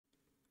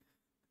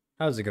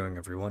How's it going,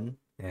 everyone,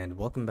 and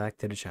welcome back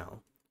to the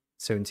channel.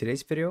 So in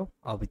today's video,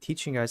 I'll be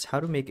teaching you guys how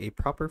to make a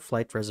proper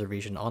flight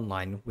reservation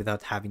online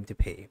without having to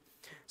pay.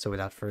 So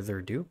without further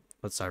ado,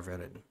 let's dive right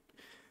in.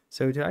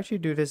 So to actually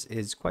do this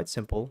is quite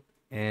simple,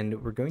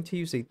 and we're going to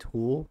use a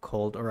tool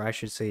called, or I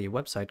should say a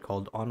website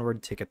called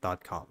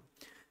onwardticket.com.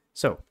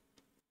 So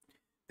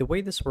the way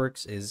this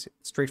works is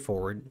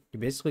straightforward. You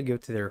basically go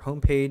to their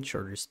homepage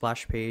or your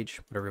splash page,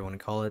 whatever you want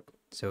to call it.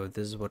 So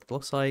this is what it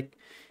looks like,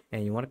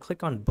 and you want to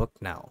click on Book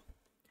Now.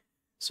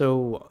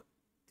 So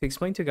to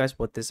explain to you guys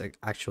what this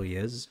actually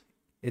is,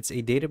 it's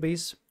a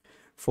database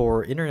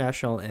for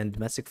international and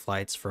domestic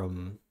flights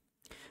from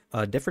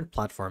different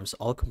platforms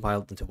all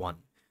compiled into one.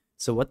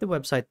 So what the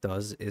website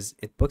does is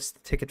it books the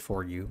ticket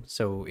for you.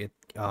 So it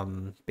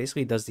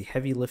basically does the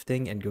heavy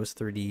lifting and goes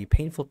through the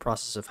painful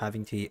process of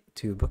having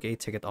to book a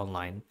ticket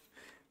online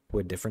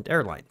with different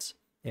airlines.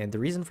 And the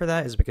reason for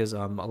that is because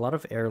a lot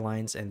of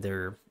airlines and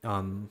their,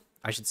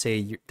 I should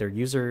say, their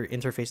user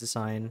interface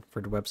design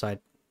for the website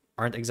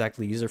aren't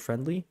exactly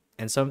user-friendly,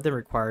 and some of them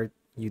require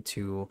you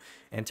to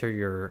enter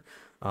your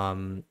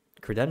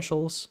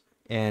credentials.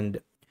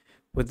 And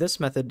with this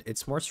method,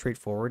 it's more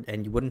straightforward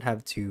and you wouldn't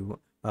have to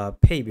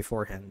pay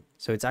beforehand.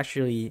 So it's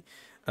actually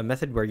a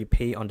method where you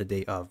pay on the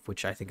day of,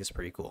 which I think is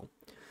pretty cool.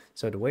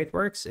 So the way it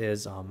works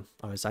is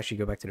let's actually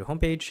go back to the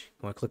homepage.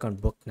 You want to click on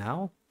Book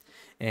Now,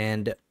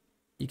 and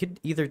you could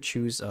either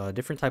choose a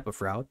different type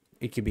of route.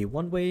 It could be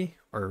one way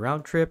or a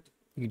round trip.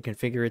 You can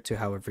configure it to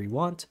however you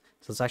want.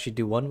 So let's actually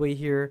do one way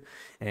here,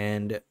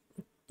 and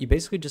you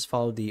basically just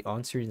follow the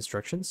on-screen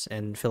instructions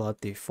and fill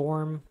out the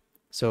form.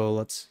 So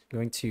let's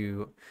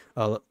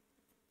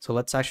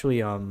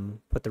actually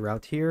put the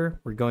route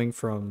here. We're going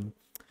from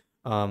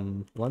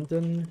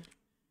London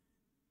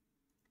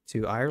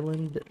to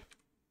Dublin,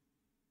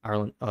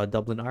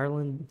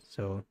 Ireland.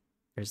 So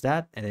there's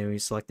that, and then we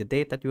select the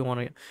date that we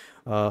want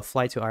to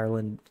fly to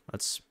Ireland.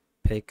 Let's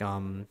pick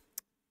Feb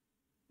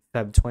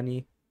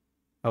 20.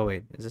 Oh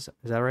wait, is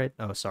that right?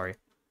 Oh, sorry.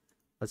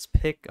 Let's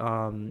pick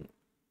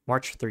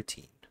March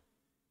 13.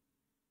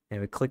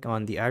 And we click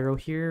on the arrow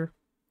here.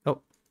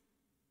 Oh.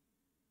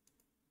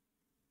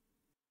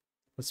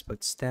 Let's put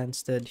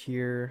Stansted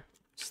here.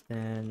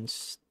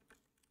 Stansted.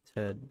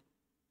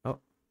 Oh.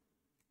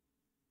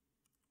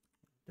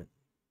 And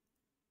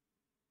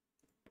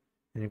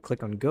then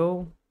click on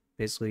go.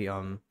 Basically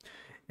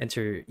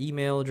enter your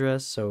email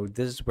address. So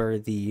this is where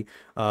the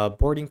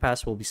boarding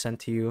pass will be sent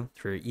to you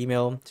through your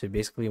email. So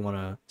basically you want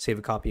to save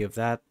a copy of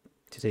that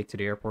to take to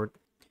the airport.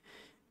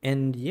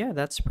 And yeah,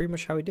 that's pretty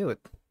much how we do it.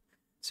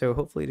 So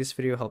hopefully this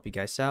video helped you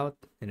guys out,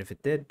 and if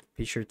it did,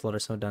 be sure to let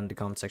us know down in the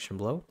comment section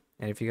below.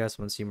 And if you guys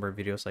want to see more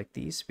videos like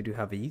these, we do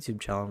have a YouTube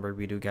channel where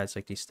we do guides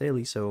like these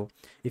daily. So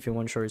if you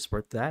want to show your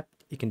support to that,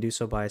 you can do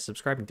so by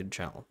subscribing to the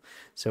channel.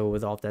 So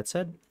with all of that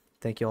said,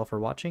 thank you all for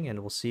watching, and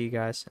we'll see you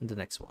guys in the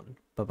next one.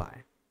 Bye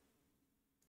bye.